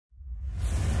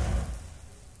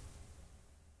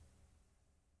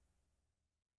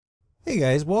Hey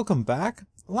guys, welcome back.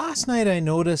 Last night I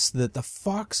noticed that the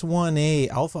Fox-1A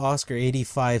Alpha Oscar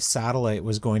 85 satellite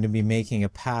was going to be making a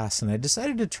pass, and I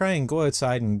decided to try and go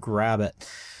outside and grab it.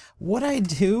 What I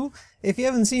do, if you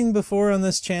haven't seen before on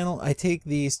this channel, I take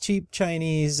these cheap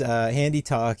Chinese handy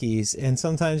talkies and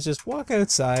sometimes just walk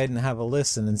outside and have a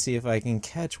listen and see if I can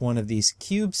catch one of these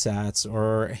cubesats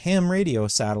or ham radio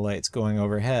satellites going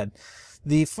overhead.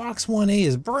 The Fox-1A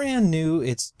is brand new.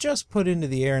 It's just put into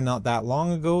the air not that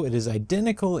long ago. It is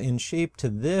identical in shape to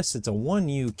this. It's a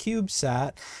 1U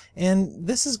CubeSat, and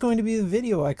this is going to be the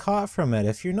video I caught from it.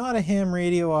 If you're not a ham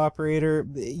radio operator,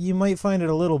 you might find it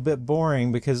a little bit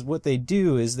boring because what they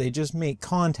do is they just make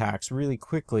contacts really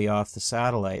quickly off the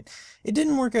satellite. It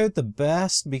didn't work out the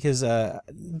best because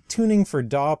tuning for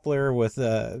Doppler with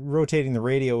rotating the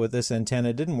radio with this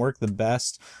antenna didn't work the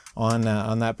best on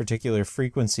that particular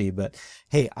frequency, but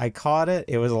hey, I caught it.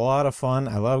 It was a lot of fun.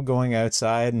 I love going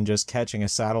outside and just catching a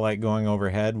satellite going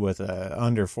overhead with a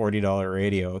under $40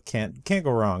 radio. Can't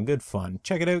go wrong. Good fun.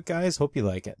 Check it out, guys. Hope you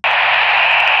like it. Kilo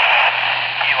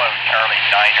Charlie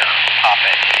Niner, top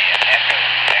edge and Echo,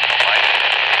 Echo Mike.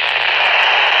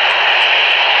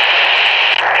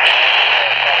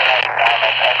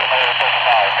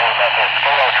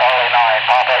 Kilo Charlie 9,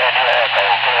 top edge Echo,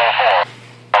 Kilo 4.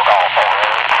 Golf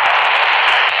over.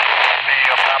 The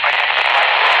Papa Yankee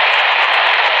Mike.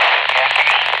 Yankee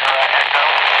Sierra Echo.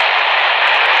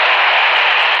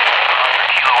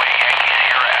 Kilo 8 Yankee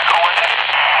Sierra Echo, is it?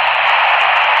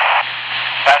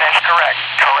 That is correct.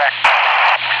 Correct.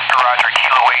 Roger,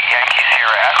 Kilo 8 Yankee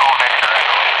Sierra Echo, Victor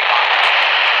Echo.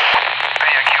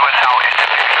 Via QSL into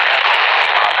Victor Echo,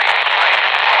 Papa Yankee Mike.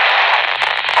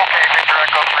 Okay, Victor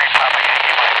Echo 3, Papa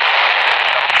Yankee Mike.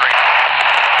 Double 3.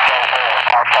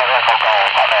 Alpha Echo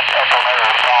Golf, comment Echo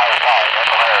Mirror 5, 5,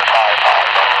 Echo Mirror 5,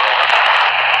 5, over.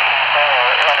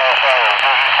 NSA,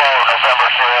 DE4, November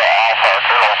Sierra Alpha,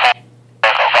 Kilo 4,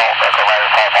 Echo Golf, Echo Mirror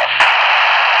 5, 5.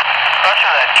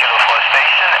 Roger that, Kilo 4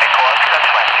 station, Echo Oscar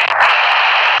 20.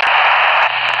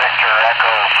 Victor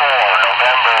Echo 4,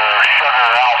 November Sugar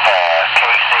Alpha,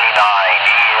 KC9,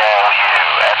 ELU,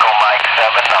 Echo Mike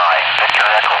 79, Victor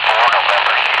Echo 4,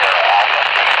 November Sierra Alpha,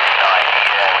 KC9,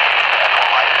 ELU, Echo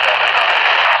Mike 79.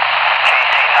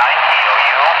 KC9,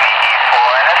 ELU, VE4,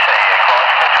 NSA, Echo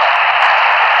Oscar 20.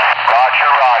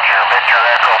 Roger, Roger, Victor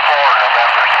Echo 4,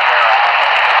 November Sierra Alpha.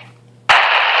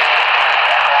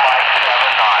 Echo Mike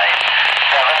 79,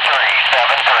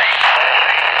 7373.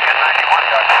 KN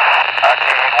 91,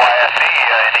 KYSE,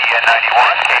 NEN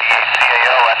 91, KD8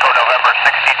 CAO, Echo November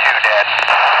 62, dead.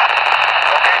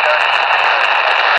 Okay, done.